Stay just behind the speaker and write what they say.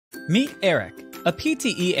Meet Eric, a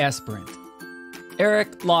PTE aspirant.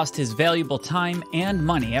 Eric lost his valuable time and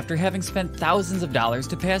money after having spent thousands of dollars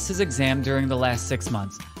to pass his exam during the last 6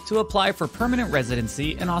 months to apply for permanent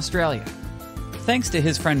residency in Australia. Thanks to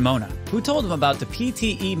his friend Mona, who told him about the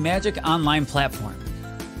PTE Magic online platform.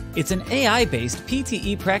 It's an AI-based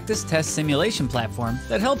PTE practice test simulation platform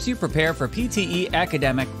that helps you prepare for PTE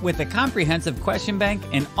Academic with a comprehensive question bank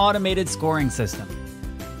and automated scoring system.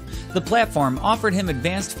 The platform offered him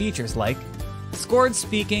advanced features like scored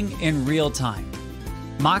speaking in real time,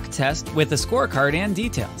 mock test with a scorecard and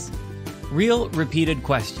details, real repeated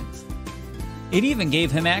questions. It even gave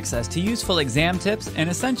him access to useful exam tips and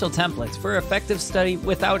essential templates for effective study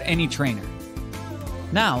without any trainer.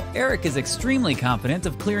 Now, Eric is extremely confident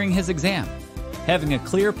of clearing his exam, having a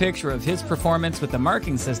clear picture of his performance with a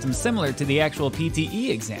marking system similar to the actual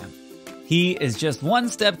PTE exam. He is just one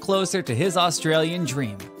step closer to his Australian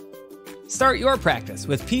dream. Start your practice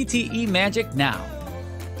with PTE Magic now.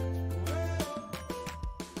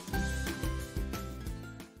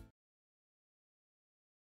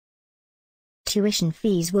 Tuition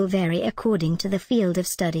fees will vary according to the field of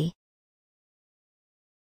study.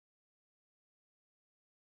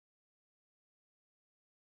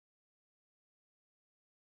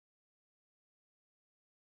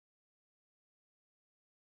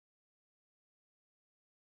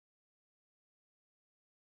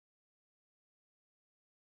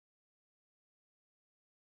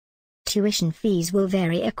 Tuition fees will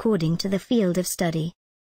vary according to the field of study.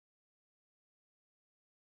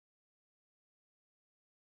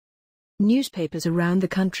 Newspapers around the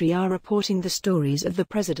country are reporting the stories of the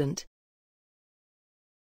president.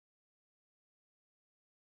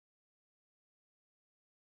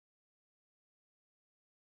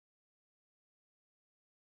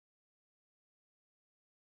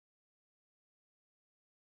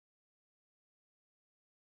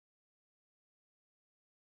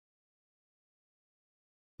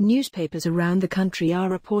 Newspapers around the country are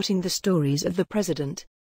reporting the stories of the president.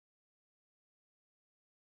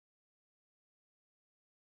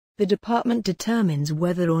 The department determines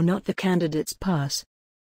whether or not the candidates pass.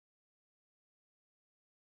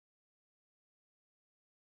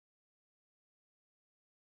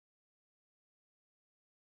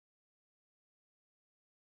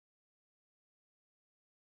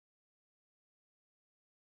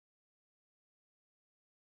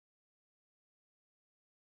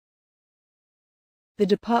 The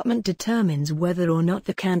department determines whether or not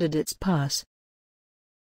the candidates pass.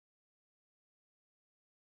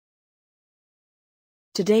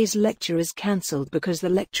 Today's lecture is cancelled because the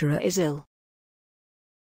lecturer is ill.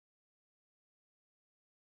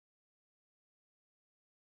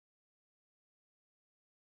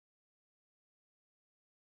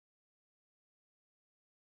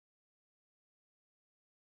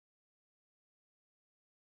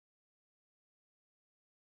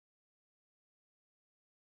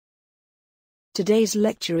 Today's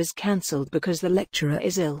lecture is cancelled because the lecturer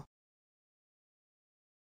is ill.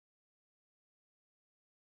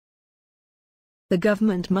 The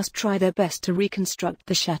government must try their best to reconstruct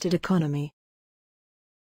the shattered economy.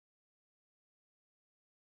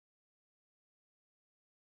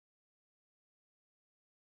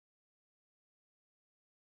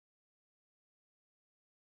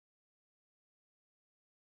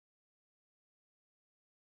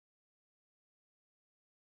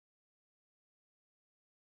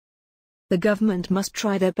 The government must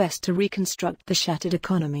try their best to reconstruct the shattered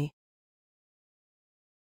economy.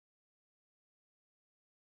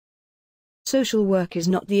 Social work is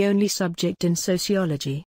not the only subject in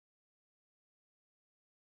sociology.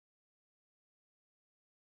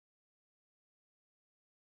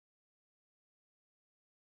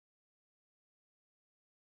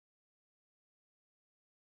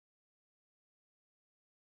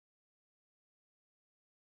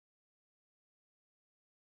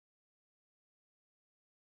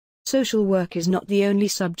 Social work is not the only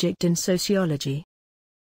subject in sociology.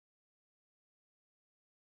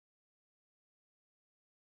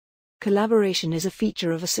 Collaboration is a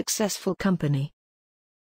feature of a successful company.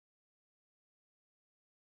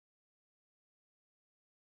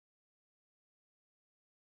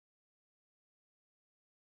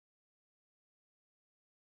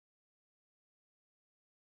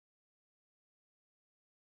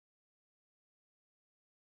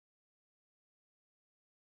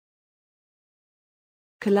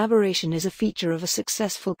 Collaboration is a feature of a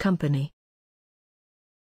successful company.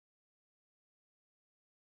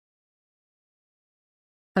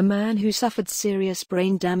 A man who suffered serious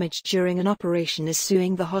brain damage during an operation is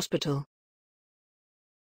suing the hospital.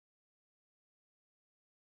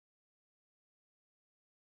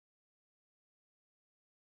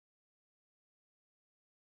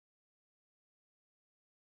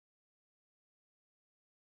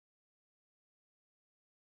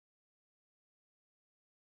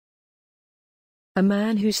 A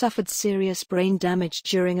man who suffered serious brain damage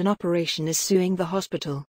during an operation is suing the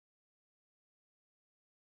hospital.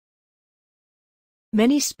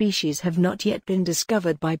 Many species have not yet been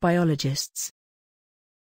discovered by biologists.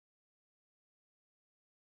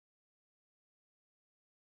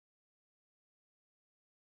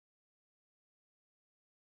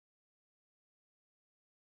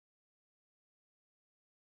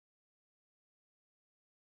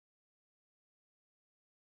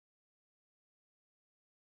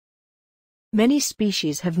 Many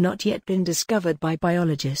species have not yet been discovered by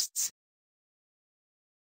biologists.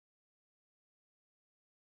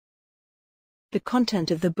 The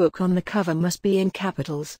content of the book on the cover must be in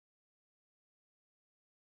capitals.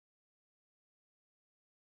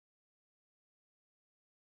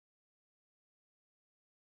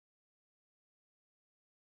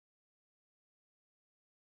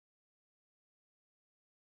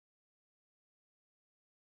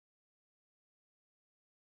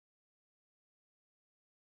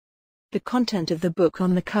 The content of the book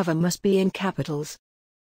on the cover must be in capitals.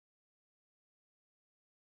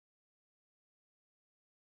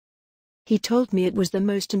 He told me it was the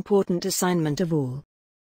most important assignment of all.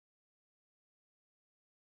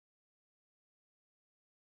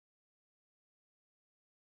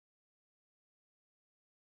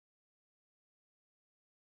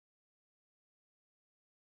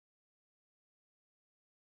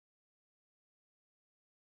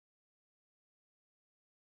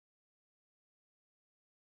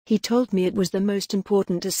 He told me it was the most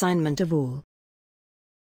important assignment of all.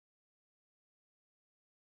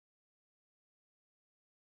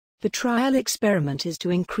 The trial experiment is to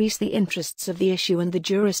increase the interests of the issue and the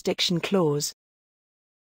jurisdiction clause.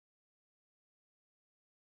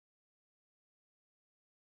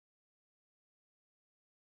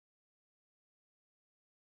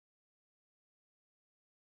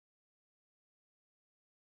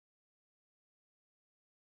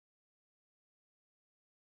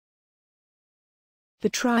 The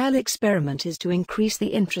trial experiment is to increase the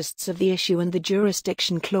interests of the issue and the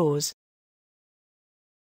jurisdiction clause.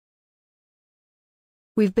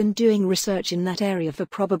 We've been doing research in that area for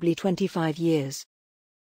probably 25 years.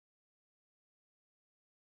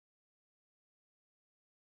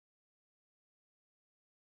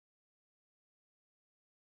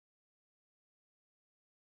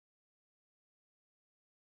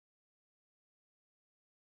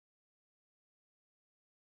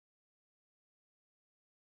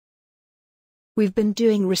 We've been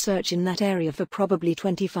doing research in that area for probably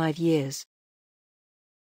 25 years.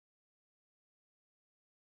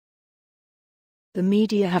 The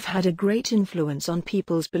media have had a great influence on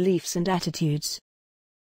people's beliefs and attitudes.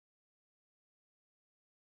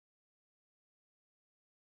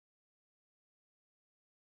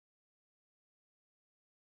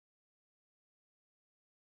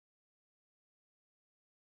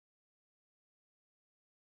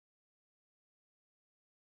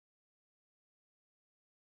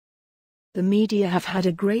 The media have had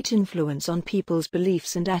a great influence on people's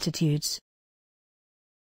beliefs and attitudes.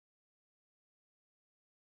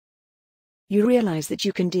 You realize that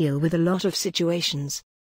you can deal with a lot of situations.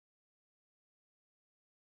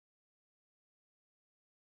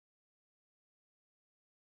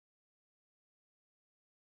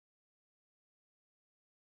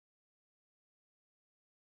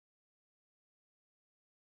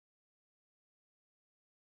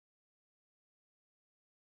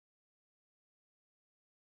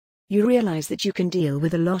 You realize that you can deal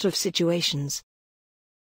with a lot of situations.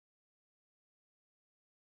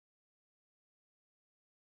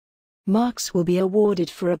 Marks will be awarded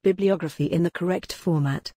for a bibliography in the correct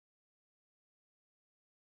format.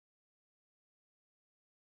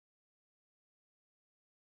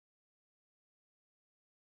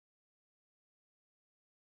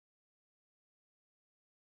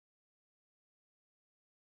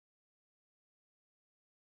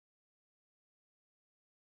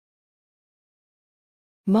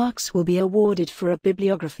 Marks will be awarded for a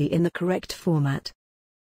bibliography in the correct format.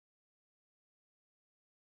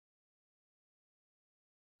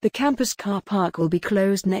 The campus car park will be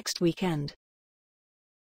closed next weekend.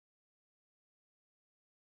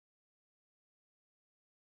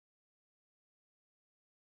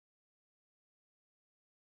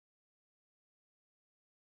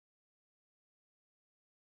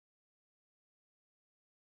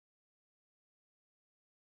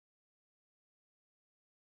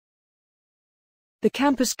 The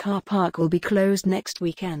campus car park will be closed next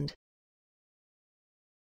weekend.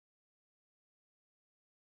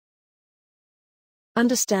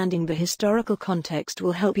 Understanding the historical context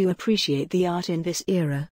will help you appreciate the art in this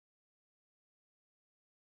era.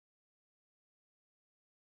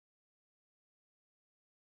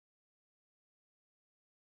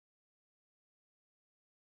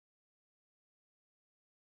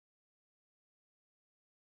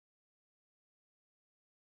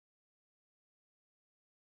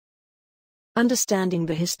 Understanding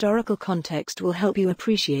the historical context will help you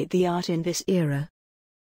appreciate the art in this era.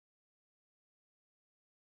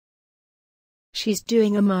 She's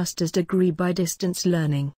doing a master's degree by distance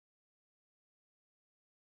learning.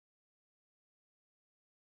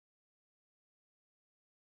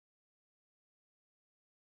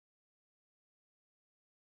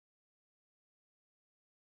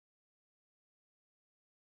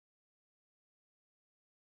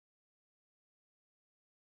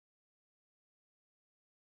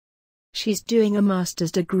 She's doing a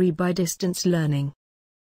master's degree by distance learning.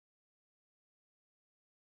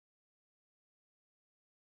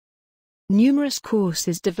 Numerous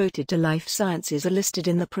courses devoted to life sciences are listed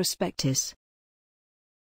in the prospectus.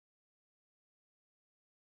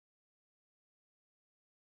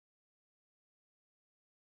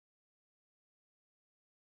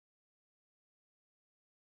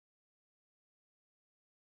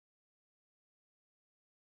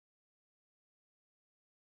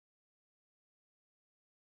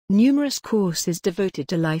 Numerous courses devoted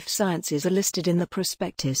to life sciences are listed in the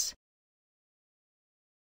prospectus.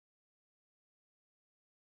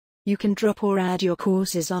 You can drop or add your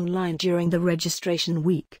courses online during the registration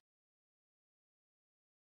week.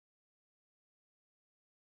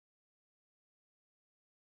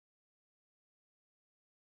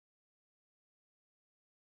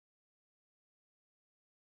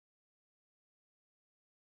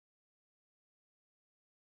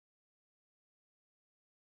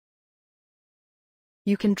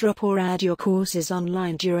 You can drop or add your courses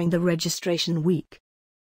online during the registration week.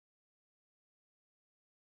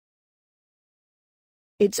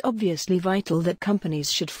 It's obviously vital that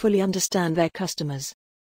companies should fully understand their customers.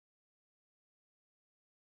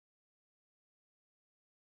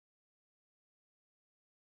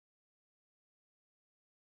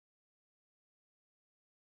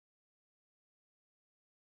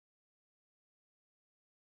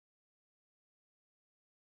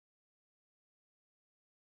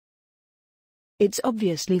 It's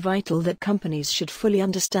obviously vital that companies should fully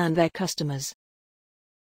understand their customers.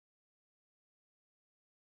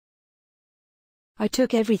 I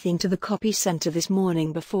took everything to the copy center this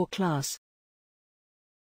morning before class.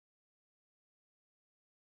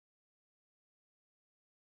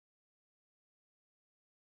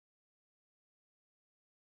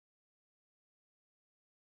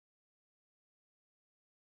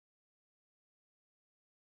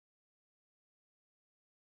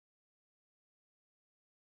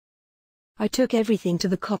 I took everything to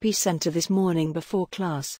the copy center this morning before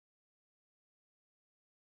class.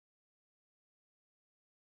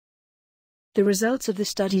 The results of the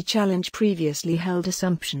study challenge previously held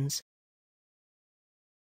assumptions.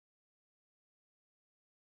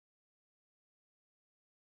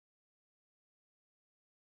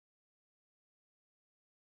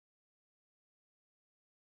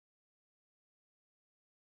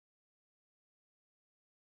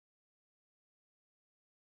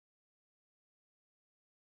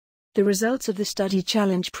 The results of the study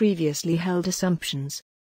challenge previously held assumptions.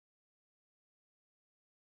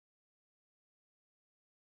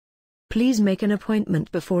 Please make an appointment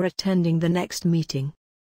before attending the next meeting.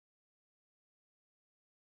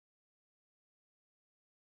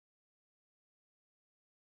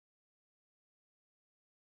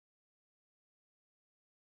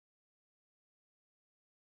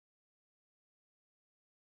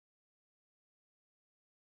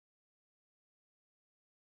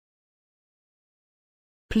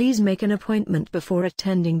 Please make an appointment before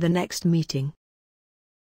attending the next meeting.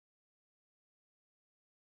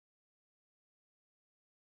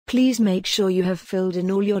 Please make sure you have filled in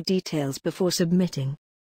all your details before submitting.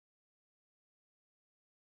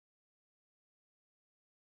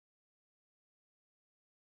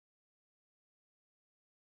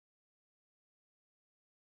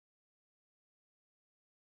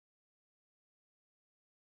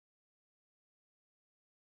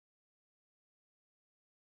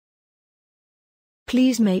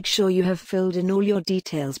 Please make sure you have filled in all your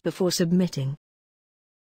details before submitting.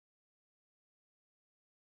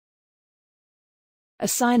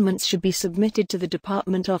 Assignments should be submitted to the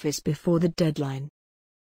department office before the deadline.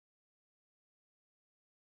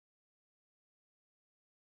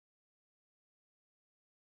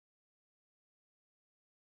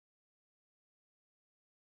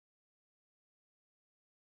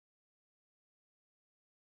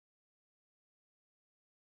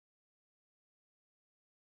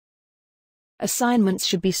 Assignments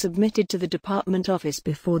should be submitted to the department office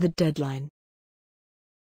before the deadline.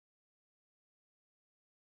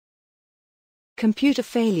 Computer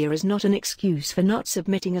failure is not an excuse for not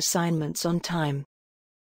submitting assignments on time.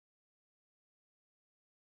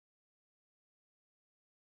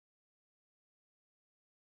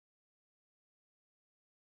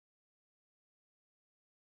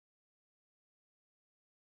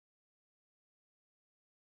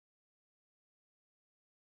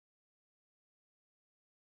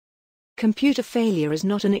 Computer failure is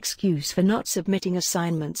not an excuse for not submitting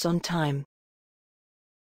assignments on time.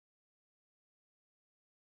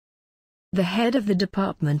 The head of the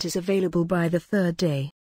department is available by the third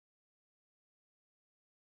day.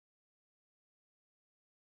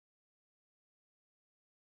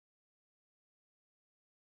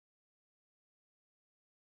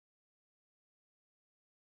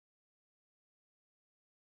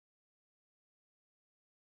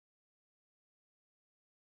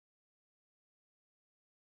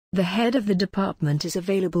 The head of the department is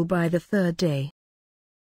available by the third day.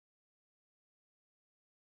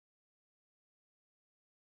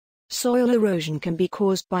 Soil erosion can be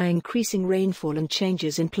caused by increasing rainfall and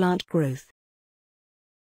changes in plant growth.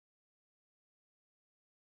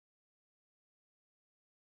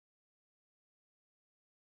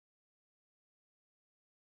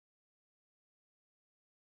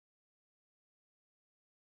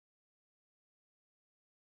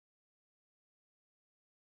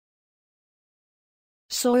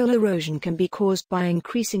 Soil erosion can be caused by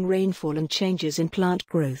increasing rainfall and changes in plant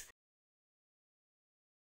growth.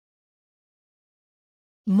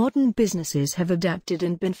 Modern businesses have adapted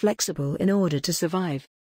and been flexible in order to survive.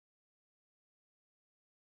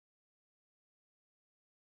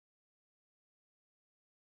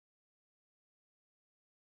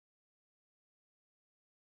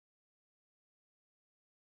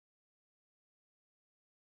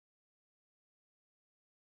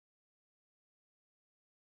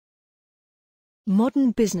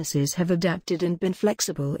 Modern businesses have adapted and been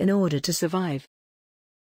flexible in order to survive.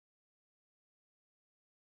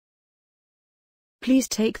 Please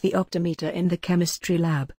take the optometer in the chemistry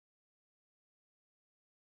lab.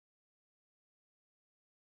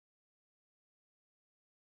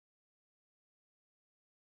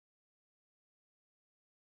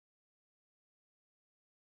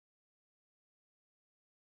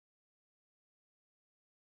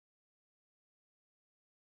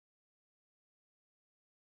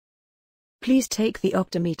 Please take the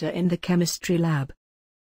optometer in the chemistry lab.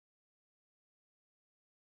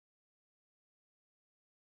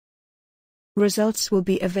 Results will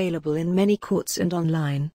be available in many courts and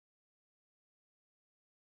online.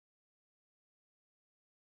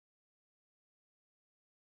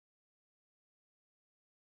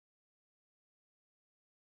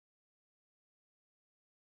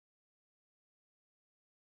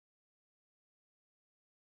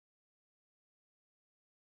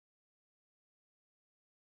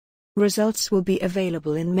 Results will be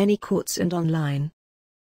available in many courts and online.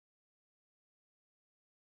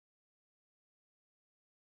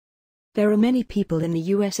 There are many people in the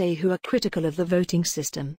USA who are critical of the voting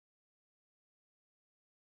system.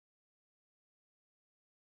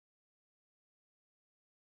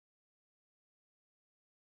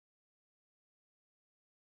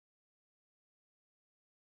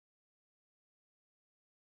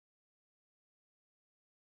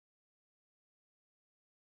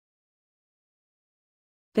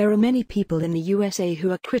 There are many people in the USA who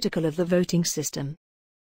are critical of the voting system.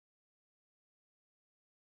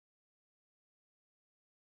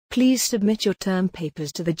 Please submit your term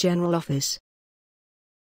papers to the General Office.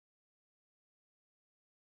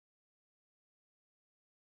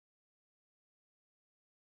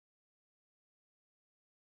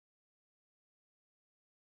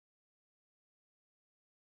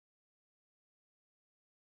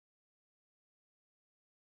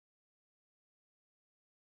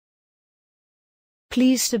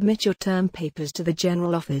 Please submit your term papers to the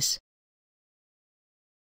General Office.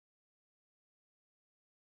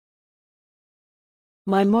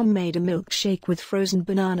 My mom made a milkshake with frozen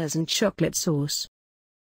bananas and chocolate sauce.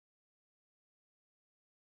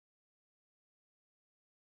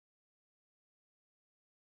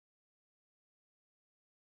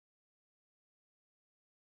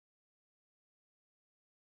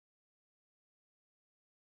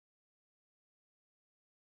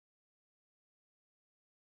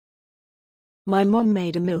 My mom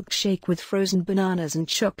made a milkshake with frozen bananas and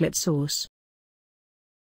chocolate sauce.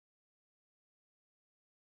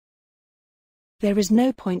 There is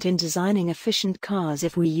no point in designing efficient cars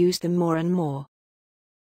if we use them more and more.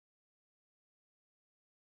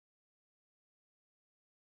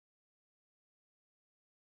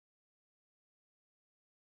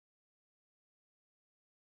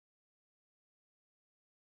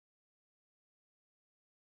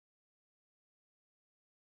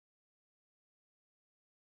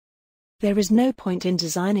 There is no point in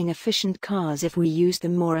designing efficient cars if we use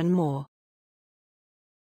them more and more.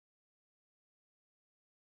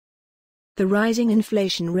 The rising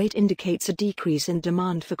inflation rate indicates a decrease in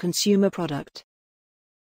demand for consumer product.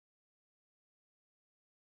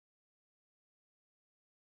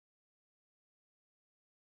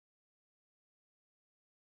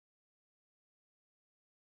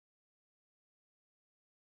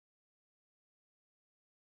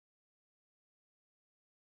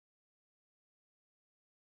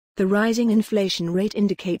 The rising inflation rate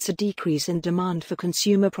indicates a decrease in demand for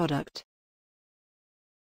consumer product.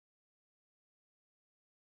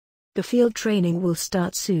 The field training will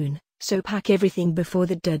start soon, so pack everything before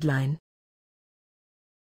the deadline.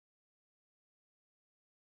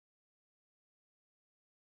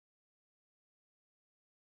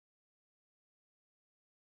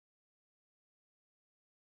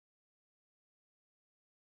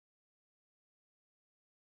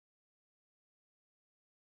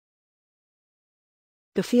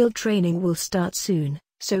 The field training will start soon,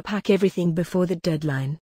 so pack everything before the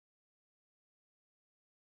deadline.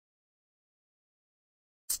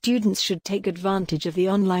 Students should take advantage of the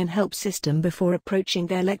online help system before approaching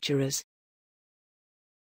their lecturers.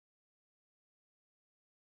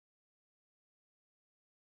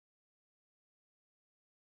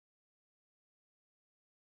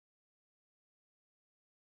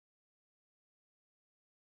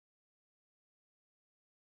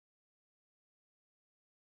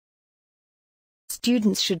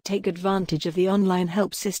 Students should take advantage of the online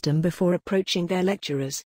help system before approaching their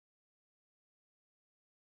lecturers.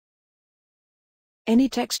 Any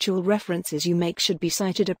textual references you make should be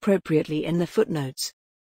cited appropriately in the footnotes.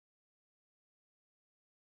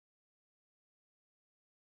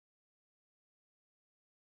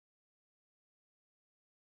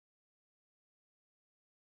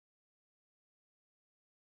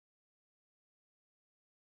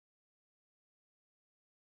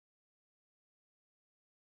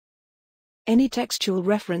 Any textual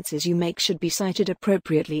references you make should be cited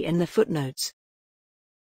appropriately in the footnotes.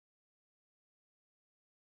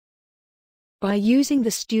 By using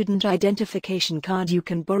the student identification card, you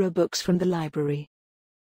can borrow books from the library.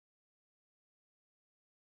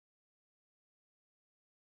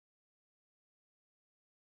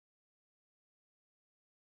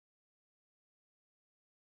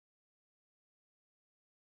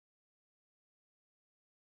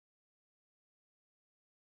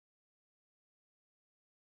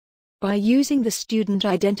 By using the student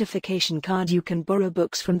identification card, you can borrow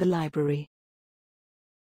books from the library.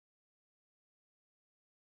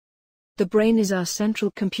 The brain is our central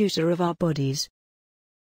computer of our bodies.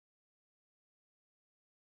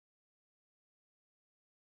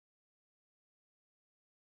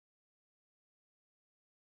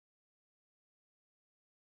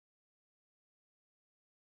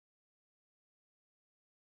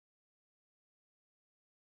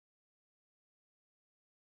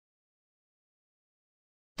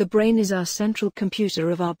 The brain is our central computer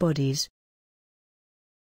of our bodies.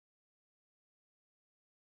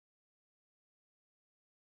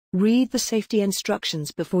 Read the safety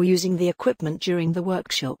instructions before using the equipment during the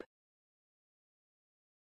workshop.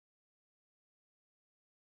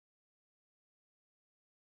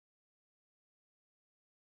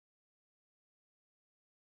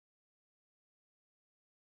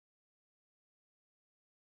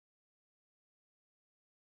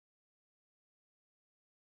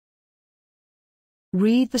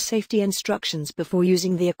 Read the safety instructions before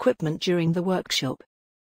using the equipment during the workshop.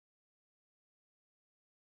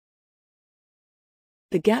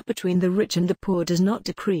 The gap between the rich and the poor does not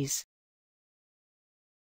decrease.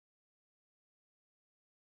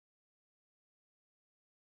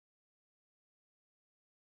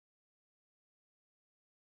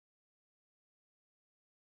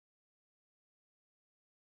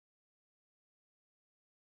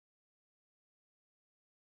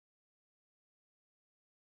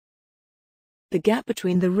 The gap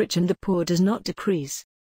between the rich and the poor does not decrease.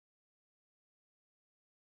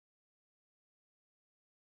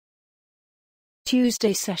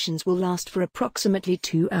 Tuesday sessions will last for approximately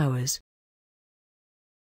 2 hours.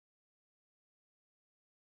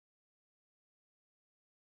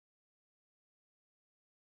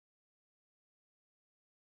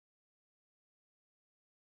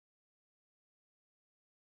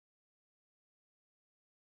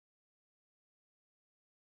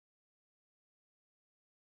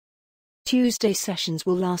 Tuesday sessions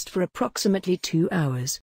will last for approximately 2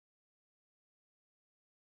 hours.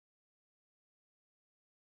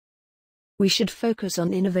 We should focus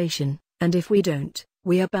on innovation, and if we don't,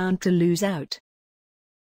 we are bound to lose out.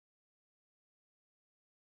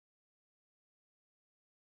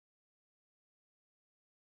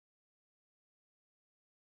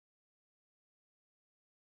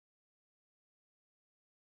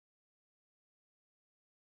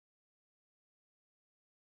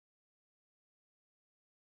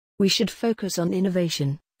 We should focus on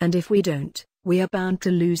innovation, and if we don't, we are bound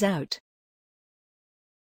to lose out.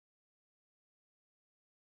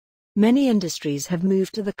 Many industries have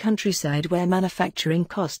moved to the countryside where manufacturing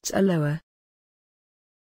costs are lower.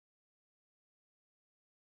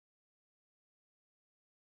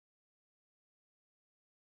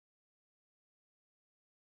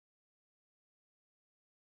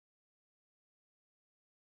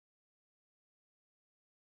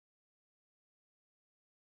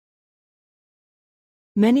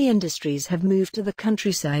 Many industries have moved to the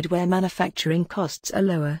countryside where manufacturing costs are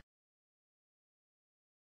lower.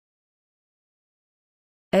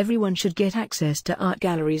 Everyone should get access to art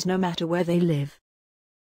galleries no matter where they live.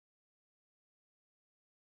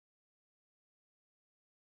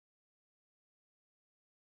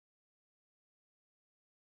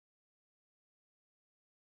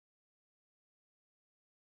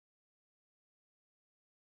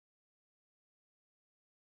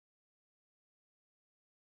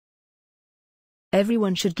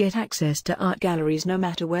 Everyone should get access to art galleries no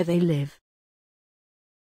matter where they live.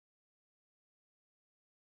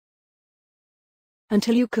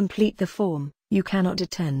 Until you complete the form, you cannot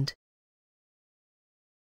attend.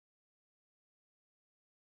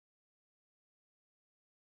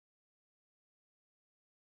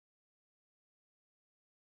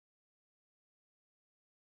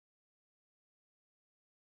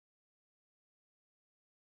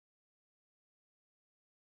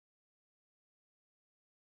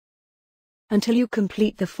 Until you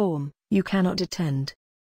complete the form, you cannot attend.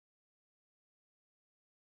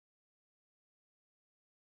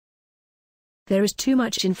 There is too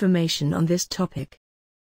much information on this topic.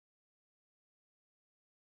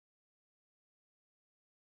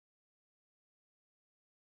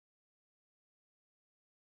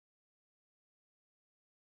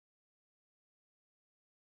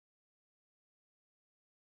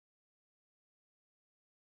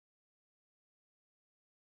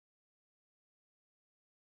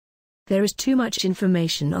 There is too much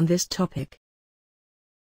information on this topic.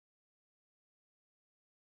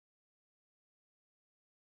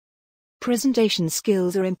 Presentation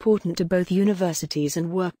skills are important to both universities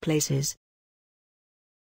and workplaces.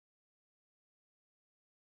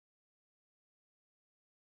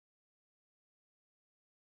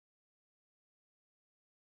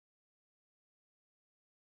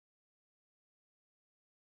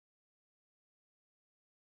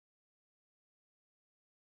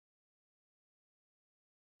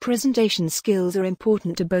 Presentation skills are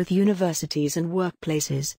important to both universities and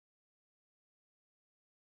workplaces.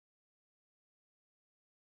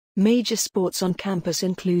 Major sports on campus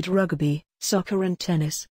include rugby, soccer and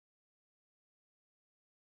tennis.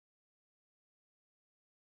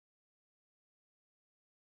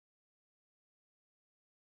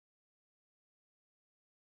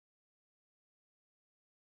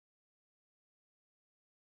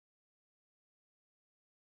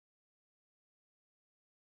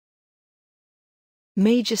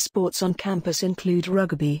 Major sports on campus include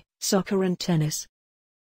rugby, soccer and tennis.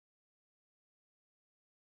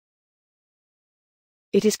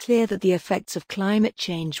 It is clear that the effects of climate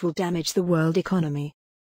change will damage the world economy.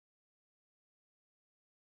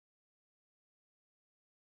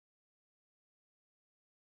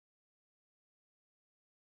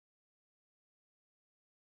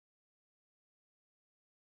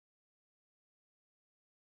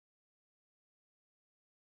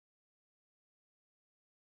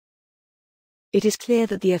 It is clear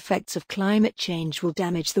that the effects of climate change will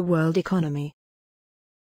damage the world economy.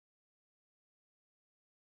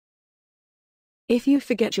 If you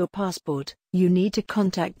forget your passport, you need to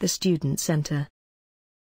contact the student center.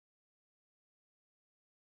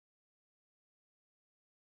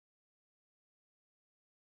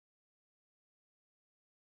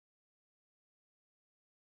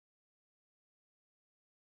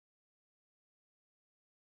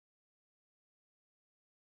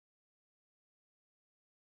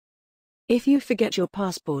 If you forget your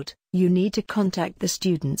passport, you need to contact the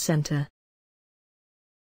student center.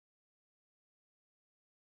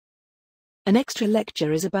 An extra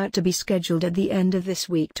lecture is about to be scheduled at the end of this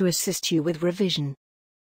week to assist you with revision.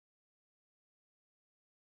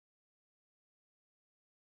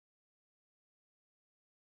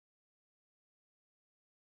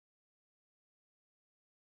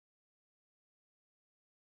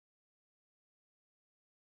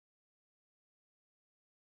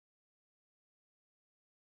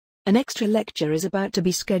 An extra lecture is about to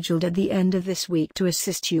be scheduled at the end of this week to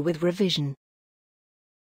assist you with revision.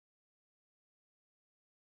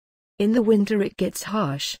 In the winter it gets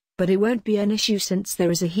harsh, but it won't be an issue since there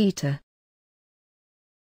is a heater.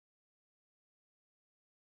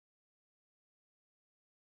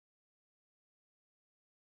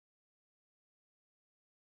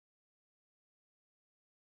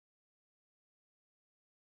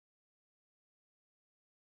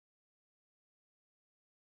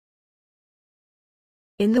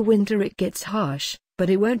 In the winter it gets harsh, but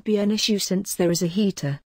it won't be an issue since there is a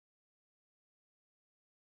heater.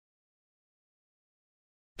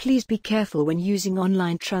 Please be careful when using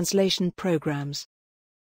online translation programs.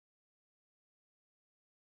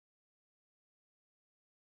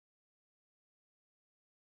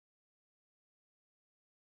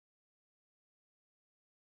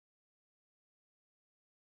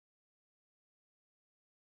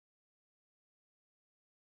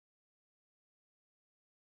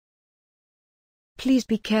 Please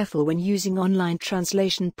be careful when using online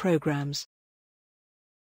translation programs.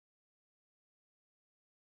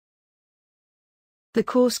 The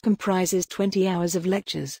course comprises 20 hours of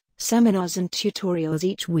lectures, seminars and tutorials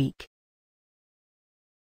each week.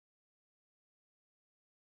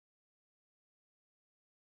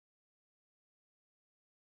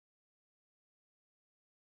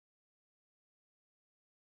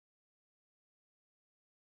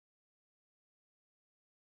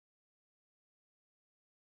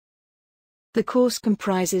 The course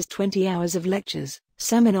comprises 20 hours of lectures,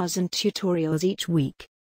 seminars and tutorials each week.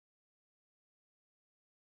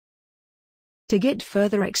 To get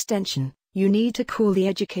further extension, you need to call the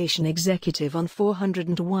education executive on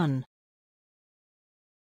 401.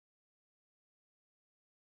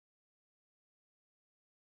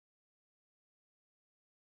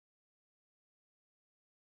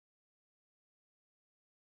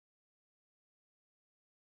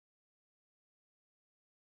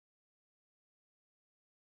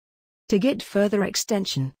 To get further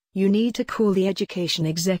extension, you need to call the education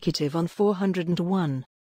executive on 401.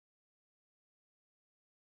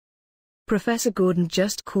 Professor Gordon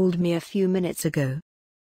just called me a few minutes ago.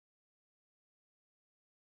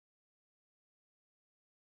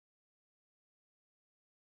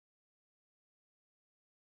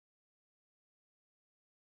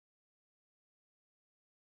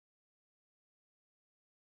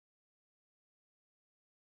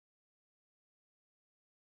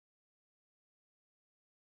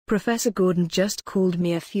 Professor Gordon just called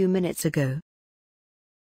me a few minutes ago.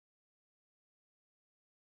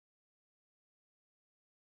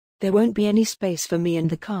 There won't be any space for me in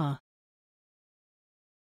the car.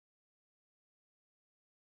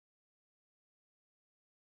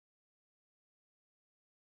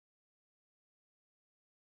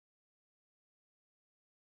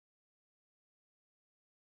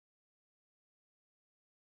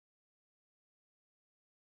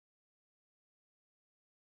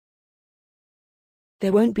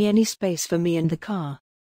 There won't be any space for me in the car.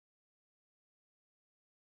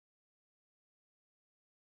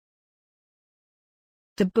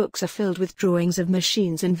 The books are filled with drawings of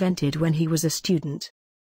machines invented when he was a student.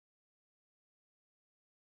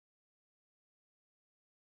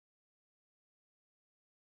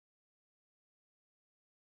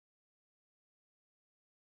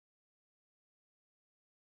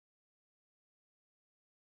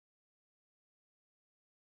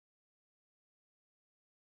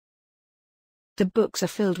 The books are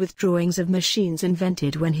filled with drawings of machines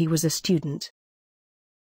invented when he was a student.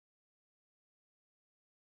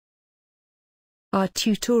 Our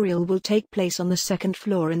tutorial will take place on the second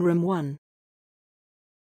floor in room 1.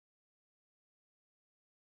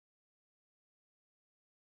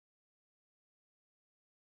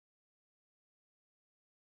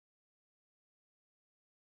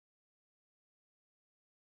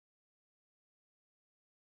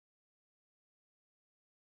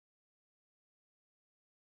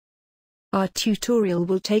 Our tutorial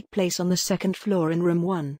will take place on the second floor in room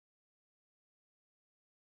 1.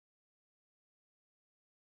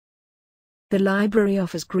 The library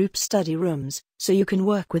offers group study rooms, so you can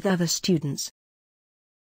work with other students.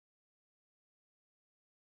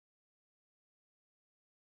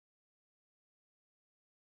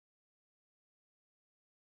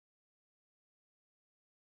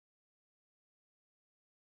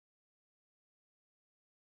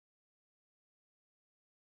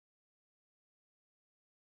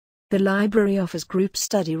 The library offers group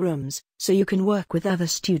study rooms, so you can work with other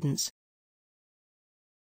students.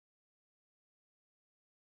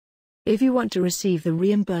 If you want to receive the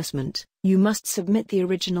reimbursement, you must submit the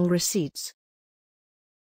original receipts.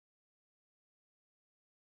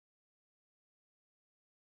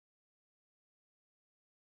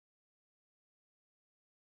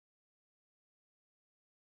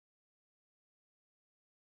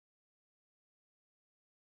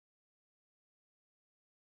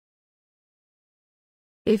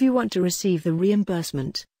 If you want to receive the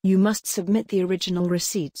reimbursement, you must submit the original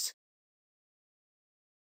receipts.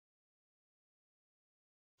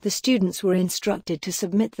 The students were instructed to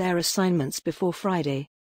submit their assignments before Friday.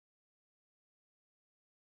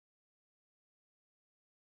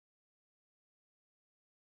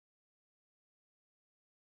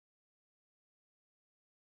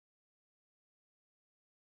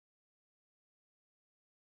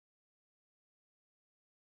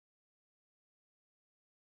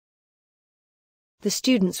 The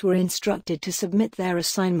students were instructed to submit their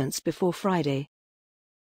assignments before Friday.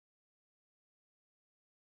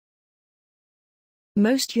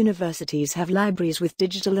 Most universities have libraries with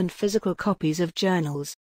digital and physical copies of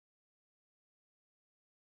journals.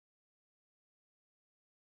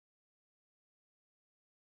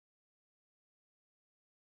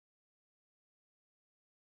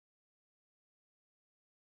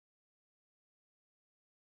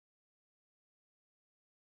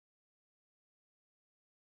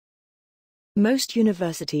 Most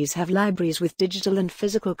universities have libraries with digital and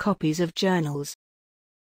physical copies of journals.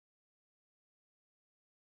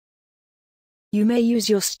 You may use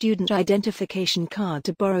your student identification card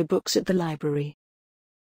to borrow books at the library.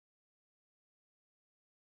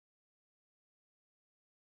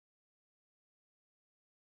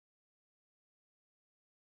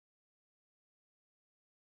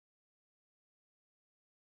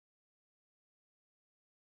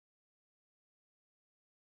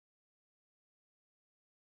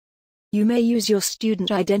 You may use your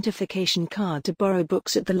student identification card to borrow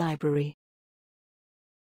books at the library.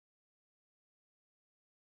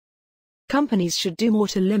 Companies should do more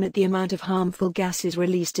to limit the amount of harmful gases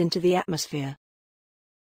released into the atmosphere.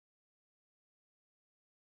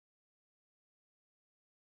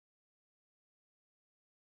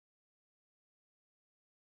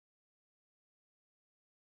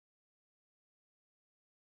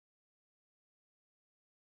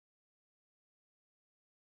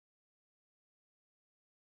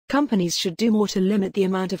 Companies should do more to limit the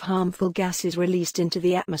amount of harmful gases released into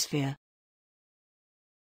the atmosphere.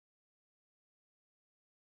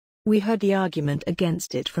 We heard the argument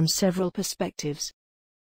against it from several perspectives.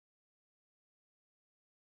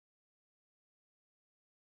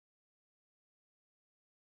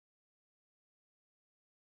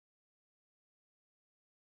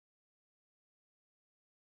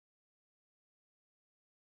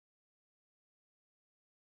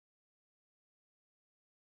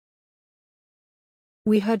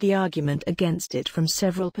 We heard the argument against it from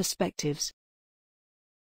several perspectives.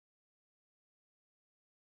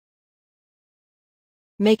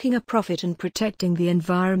 Making a profit and protecting the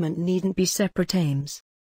environment needn't be separate aims.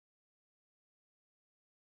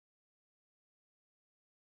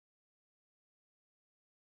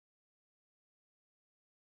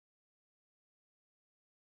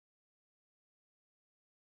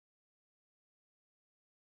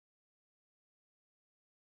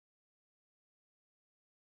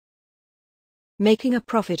 Making a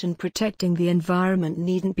profit and protecting the environment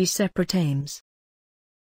needn't be separate aims.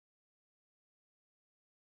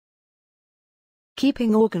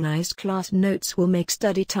 Keeping organized class notes will make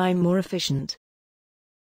study time more efficient.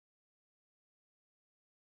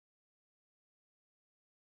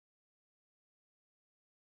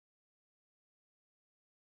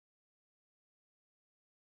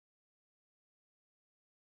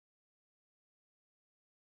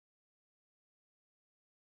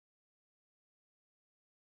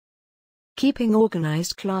 Keeping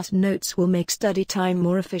organized class notes will make study time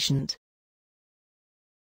more efficient.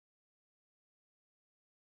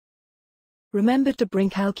 Remember to bring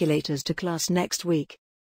calculators to class next week.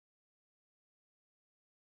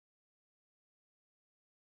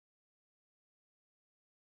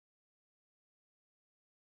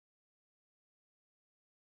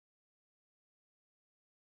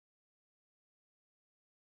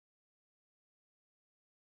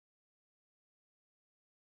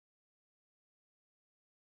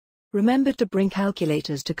 Remember to bring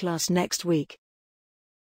calculators to class next week.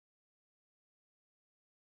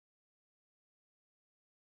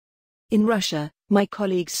 In Russia, my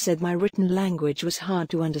colleagues said my written language was hard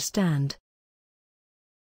to understand.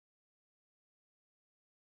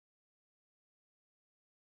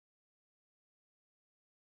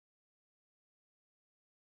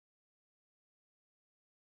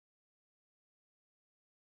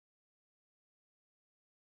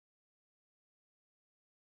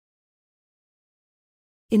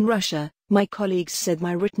 In Russia, my colleagues said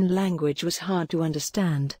my written language was hard to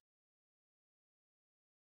understand.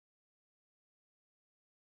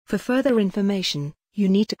 For further information, you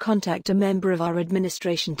need to contact a member of our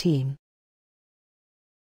administration team.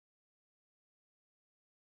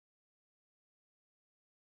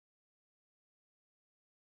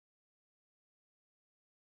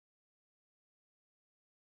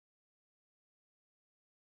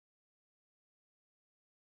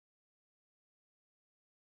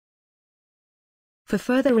 For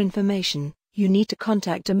further information, you need to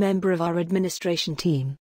contact a member of our administration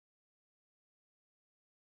team.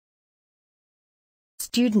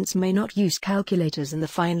 Students may not use calculators in the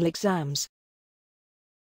final exams.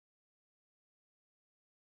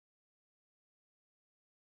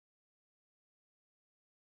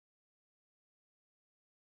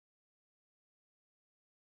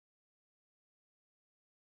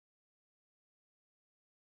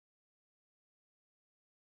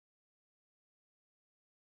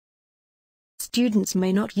 Students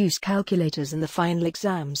may not use calculators in the final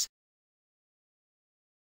exams.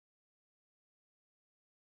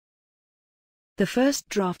 The first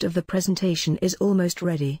draft of the presentation is almost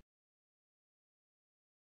ready.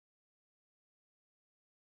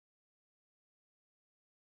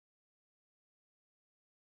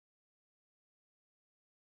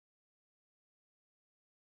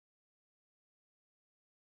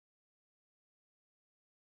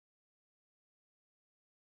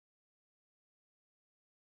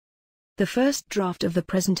 The first draft of the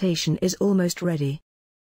presentation is almost ready.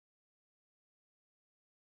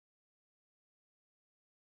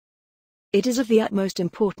 It is of the utmost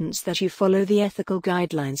importance that you follow the ethical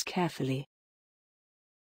guidelines carefully.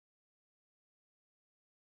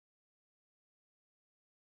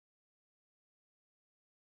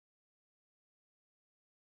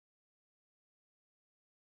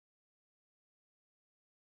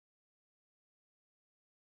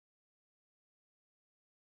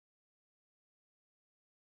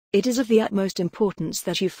 It is of the utmost importance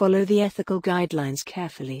that you follow the ethical guidelines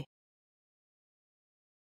carefully.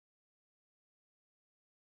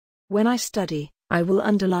 When I study, I will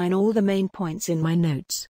underline all the main points in my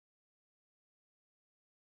notes.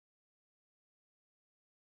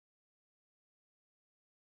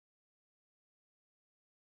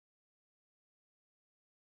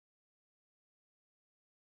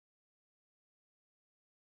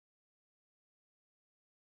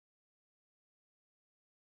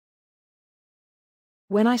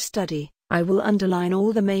 When I study, I will underline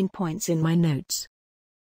all the main points in my notes.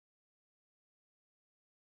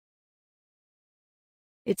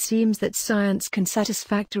 It seems that science can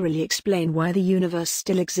satisfactorily explain why the universe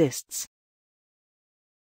still exists.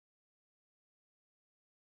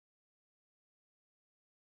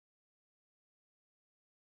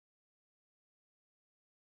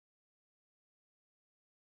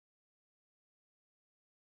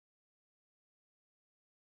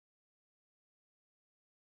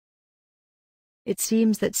 It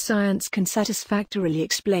seems that science can satisfactorily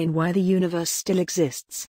explain why the universe still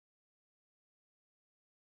exists.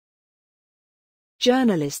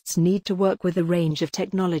 Journalists need to work with a range of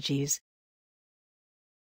technologies.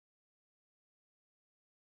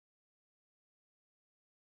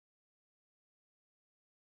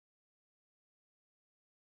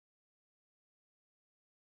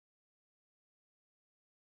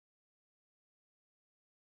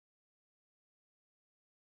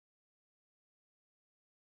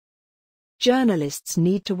 Journalists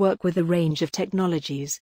need to work with a range of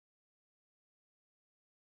technologies.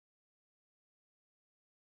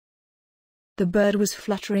 The bird was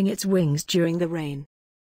fluttering its wings during the rain.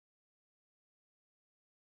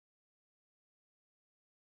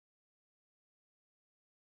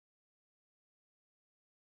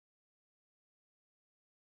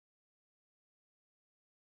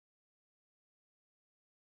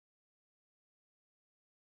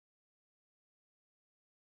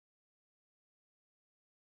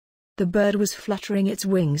 The bird was fluttering its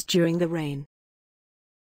wings during the rain.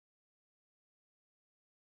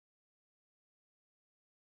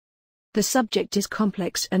 The subject is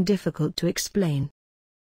complex and difficult to explain.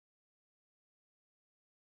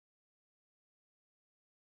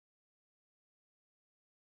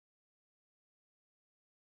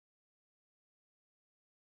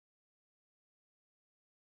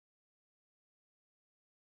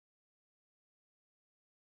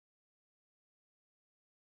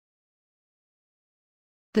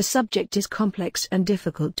 The subject is complex and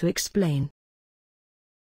difficult to explain.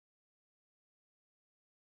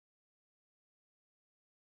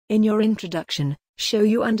 In your introduction, show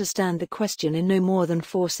you understand the question in no more than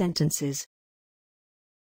 4 sentences.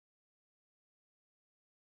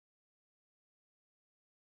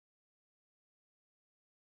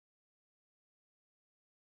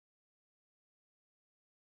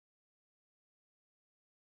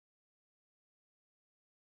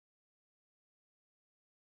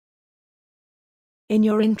 In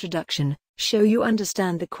your introduction, show you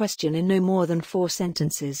understand the question in no more than 4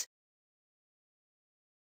 sentences.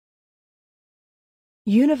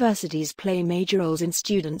 Universities play major roles in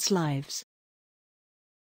students' lives.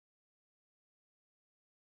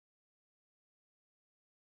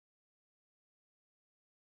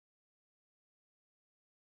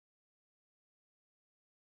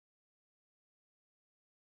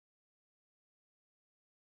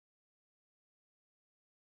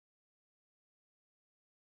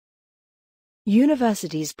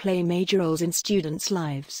 Universities play major roles in students'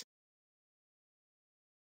 lives.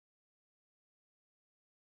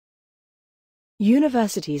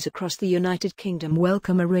 Universities across the United Kingdom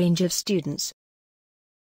welcome a range of students.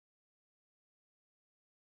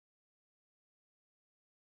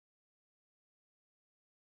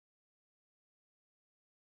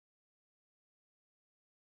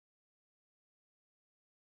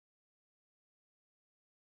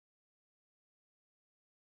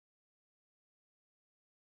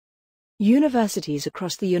 Universities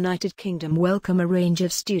across the United Kingdom welcome a range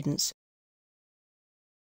of students.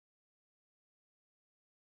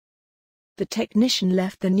 The technician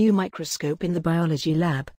left the new microscope in the biology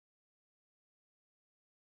lab.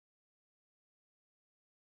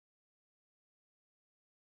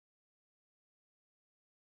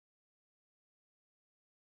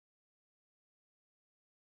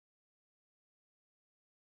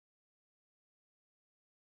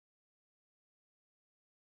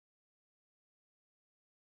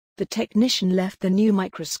 The technician left the new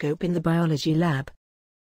microscope in the biology lab.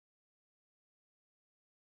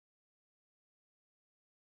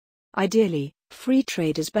 Ideally, free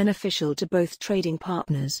trade is beneficial to both trading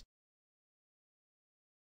partners.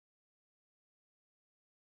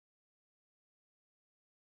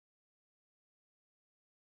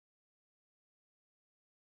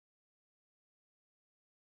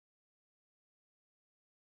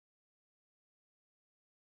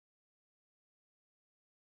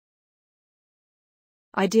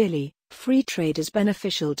 Ideally, free trade is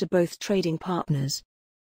beneficial to both trading partners.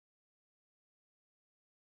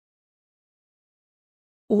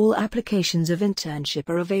 All applications of internship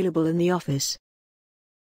are available in the office.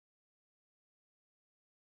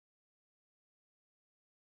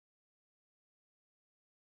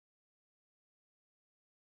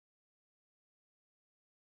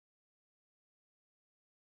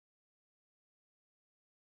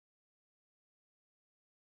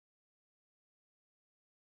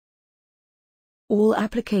 All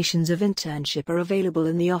applications of internship are available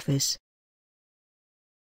in the office.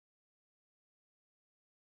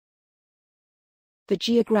 The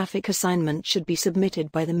geographic assignment should be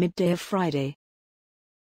submitted by the midday of Friday.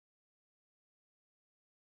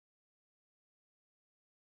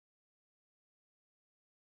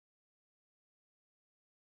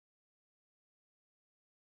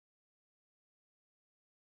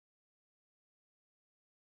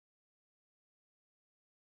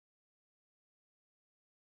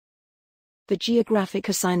 The geographic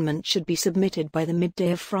assignment should be submitted by the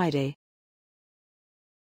midday of Friday.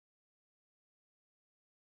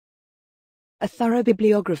 A thorough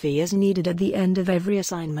bibliography is needed at the end of every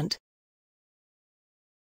assignment.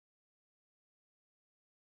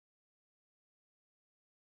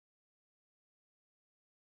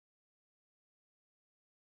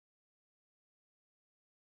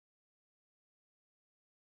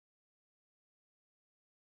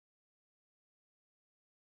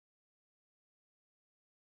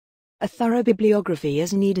 A thorough bibliography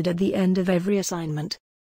is needed at the end of every assignment.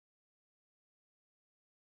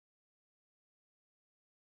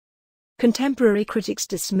 Contemporary critics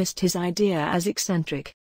dismissed his idea as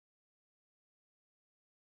eccentric.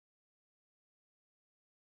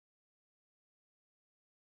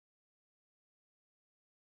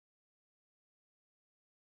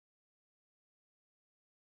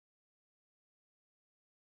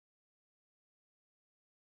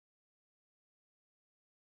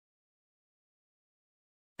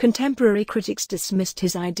 Contemporary critics dismissed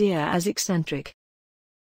his idea as eccentric.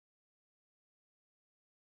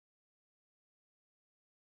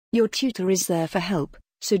 Your tutor is there for help,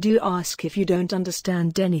 so do ask if you don't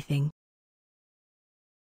understand anything.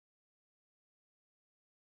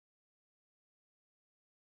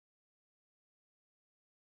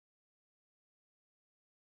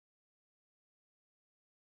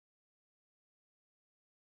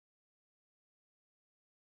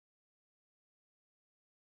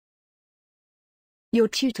 Your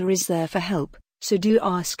tutor is there for help, so do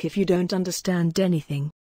ask if you don't understand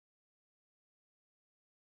anything.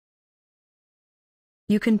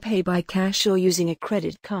 You can pay by cash or using a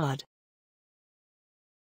credit card.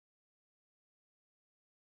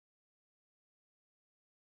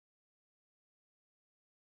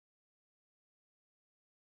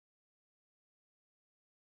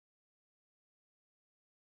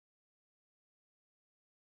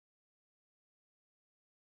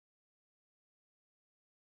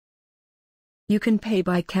 You can pay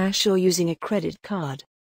by cash or using a credit card.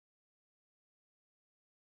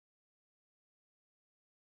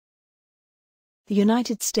 The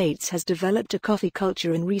United States has developed a coffee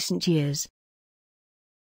culture in recent years.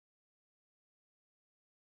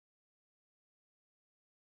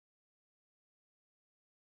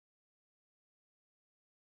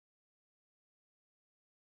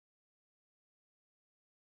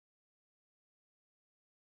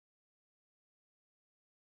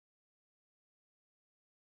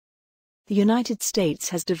 The United States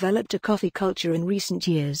has developed a coffee culture in recent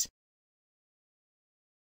years.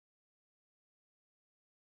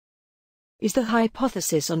 Is the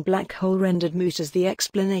hypothesis on black hole rendered moot as the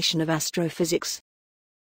explanation of astrophysics?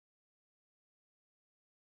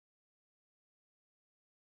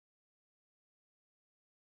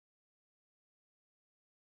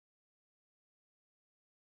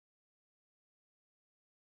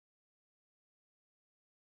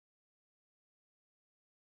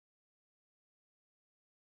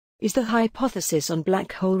 Is the hypothesis on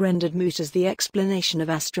black hole rendered moot as the explanation of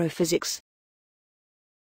astrophysics?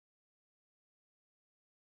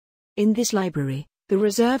 In this library, the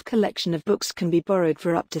reserve collection of books can be borrowed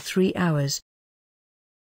for up to 3 hours.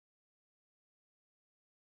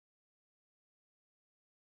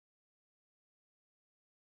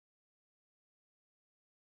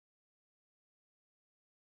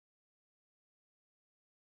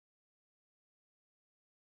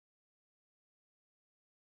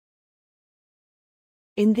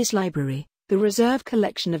 In this library, the reserve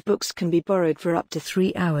collection of books can be borrowed for up to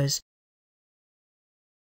 3 hours.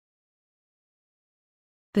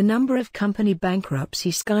 The number of company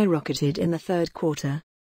bankruptcies skyrocketed in the third quarter.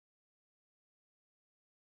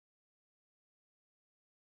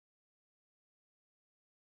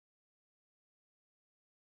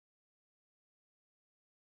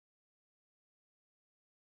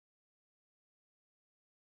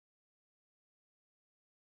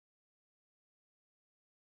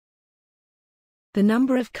 The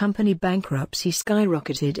number of company bankruptcies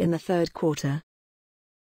skyrocketed in the third quarter.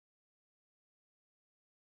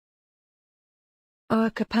 Our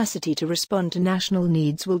capacity to respond to national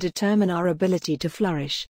needs will determine our ability to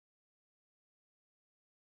flourish.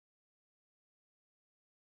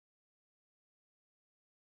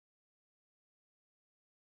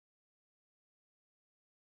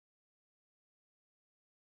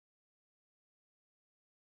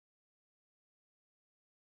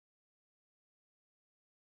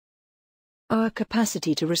 Our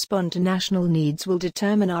capacity to respond to national needs will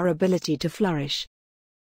determine our ability to flourish.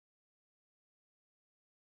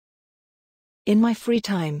 In my free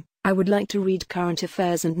time, I would like to read current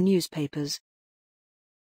affairs and newspapers.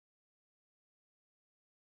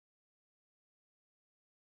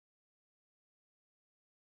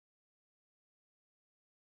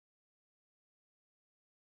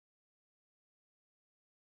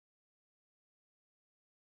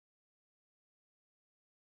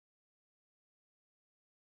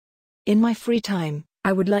 In my free time,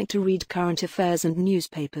 I would like to read current affairs and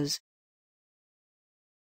newspapers.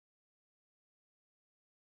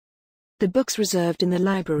 The books reserved in the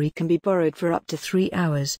library can be borrowed for up to 3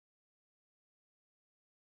 hours.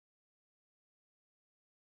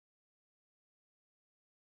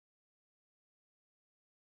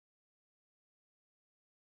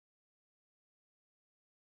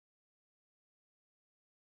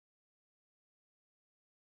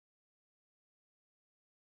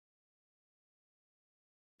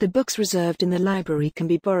 The books reserved in the library can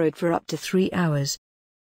be borrowed for up to 3 hours.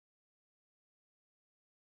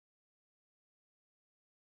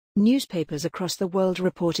 Newspapers across the world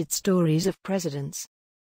reported stories of presidents.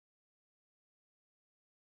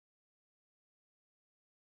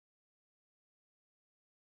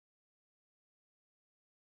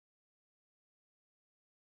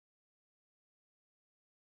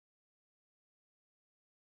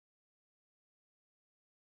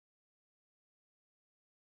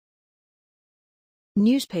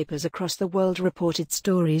 Newspapers across the world reported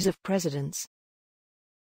stories of presidents.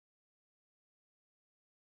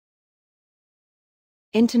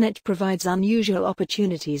 Internet provides unusual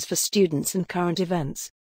opportunities for students and current events.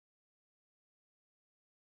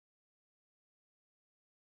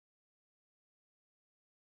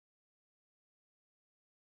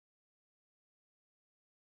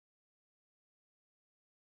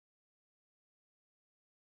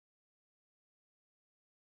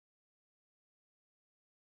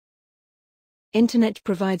 Internet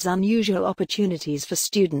provides unusual opportunities for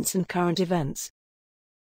students and current events.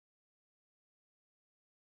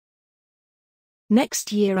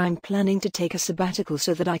 Next year I'm planning to take a sabbatical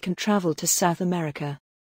so that I can travel to South America.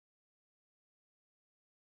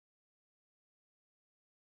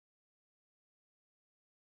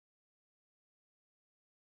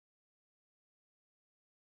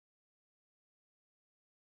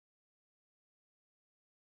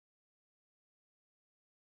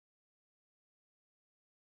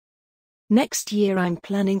 Next year I'm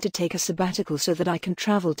planning to take a sabbatical so that I can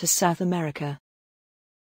travel to South America.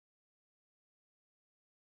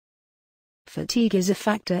 Fatigue is a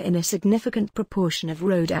factor in a significant proportion of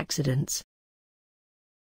road accidents.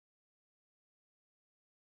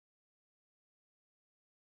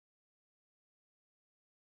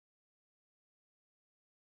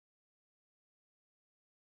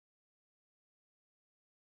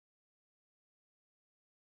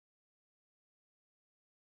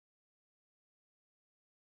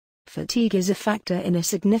 Fatigue is a factor in a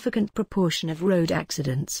significant proportion of road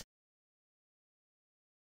accidents.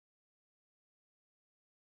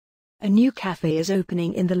 A new cafe is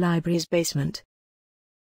opening in the library's basement.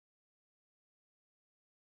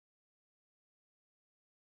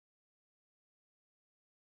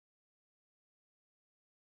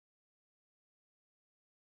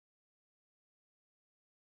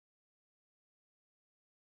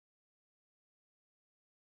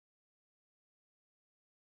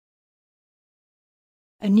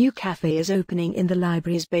 A new cafe is opening in the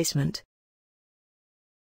library's basement.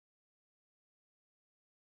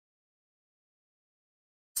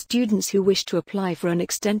 Students who wish to apply for an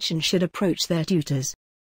extension should approach their tutors.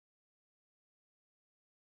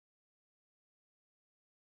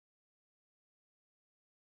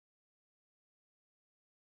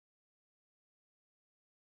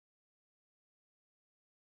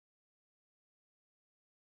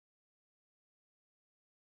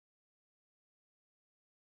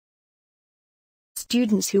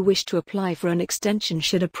 Students who wish to apply for an extension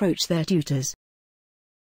should approach their tutors.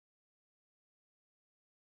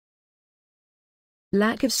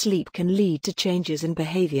 Lack of sleep can lead to changes in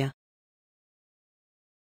behavior.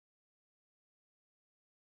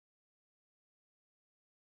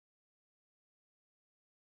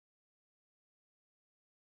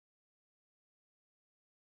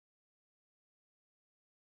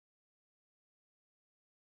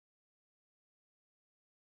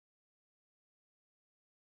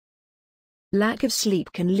 Lack of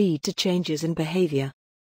sleep can lead to changes in behavior.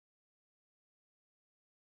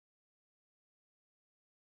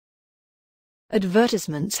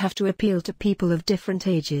 Advertisements have to appeal to people of different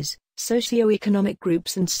ages, socioeconomic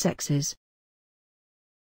groups and sexes.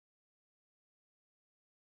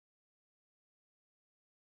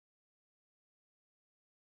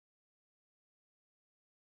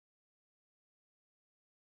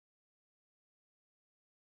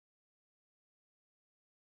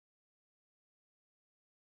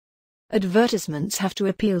 Advertisements have to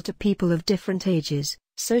appeal to people of different ages,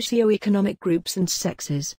 socioeconomic groups and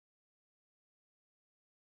sexes.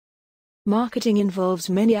 Marketing involves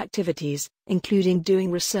many activities, including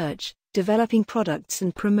doing research, developing products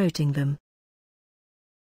and promoting them.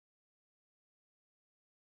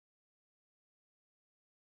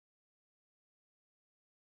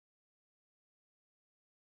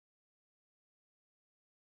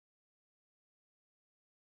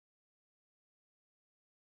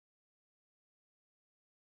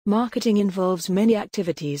 Marketing involves many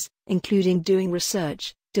activities, including doing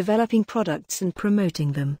research, developing products and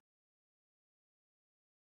promoting them.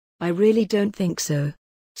 I really don't think so.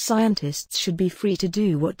 Scientists should be free to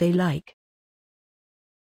do what they like.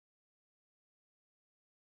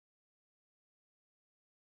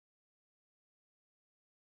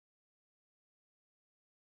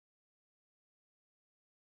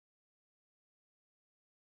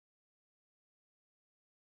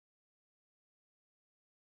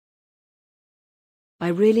 I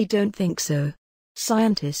really don't think so.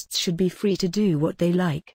 Scientists should be free to do what they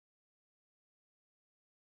like.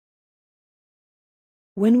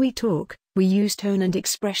 When we talk, we use tone and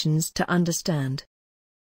expressions to understand.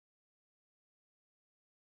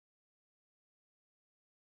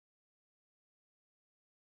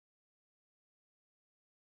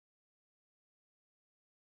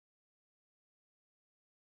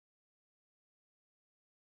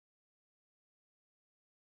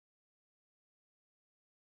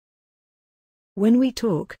 When we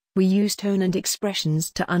talk, we use tone and expressions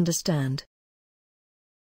to understand.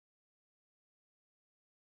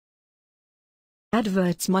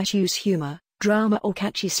 Adverts might use humor, drama or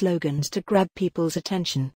catchy slogans to grab people's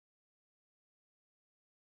attention.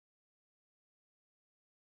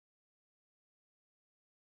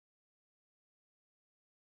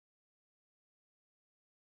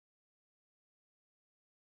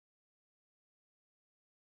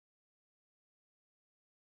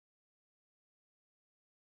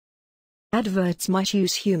 Adverts might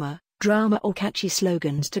use humor, drama or catchy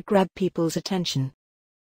slogans to grab people's attention.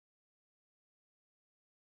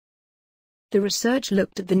 The research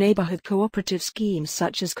looked at the neighborhood cooperative schemes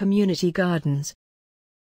such as community gardens.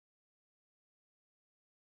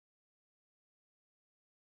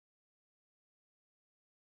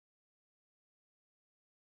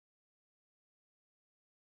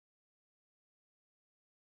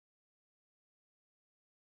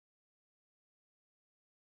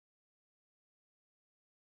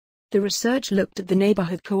 The research looked at the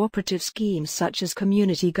neighborhood cooperative schemes such as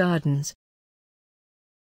community gardens.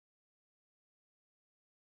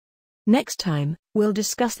 Next time, we'll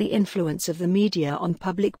discuss the influence of the media on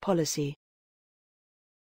public policy.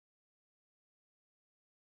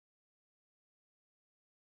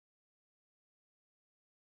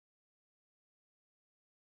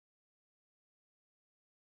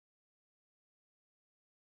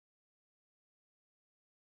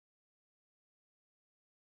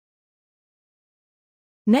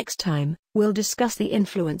 Next time, we'll discuss the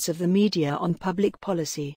influence of the media on public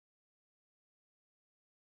policy.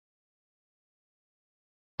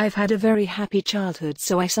 I've had a very happy childhood,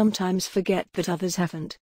 so I sometimes forget that others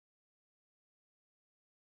haven't.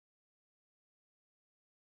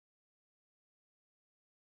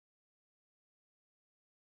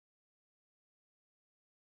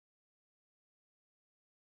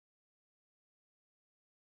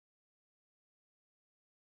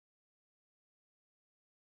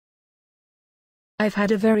 I've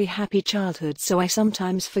had a very happy childhood, so I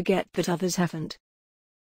sometimes forget that others haven't.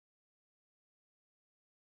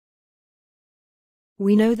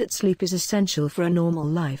 We know that sleep is essential for a normal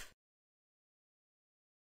life.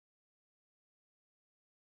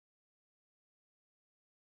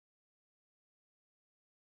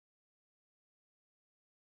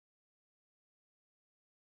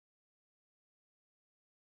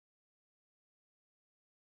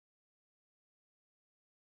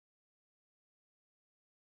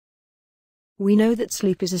 We know that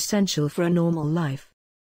sleep is essential for a normal life.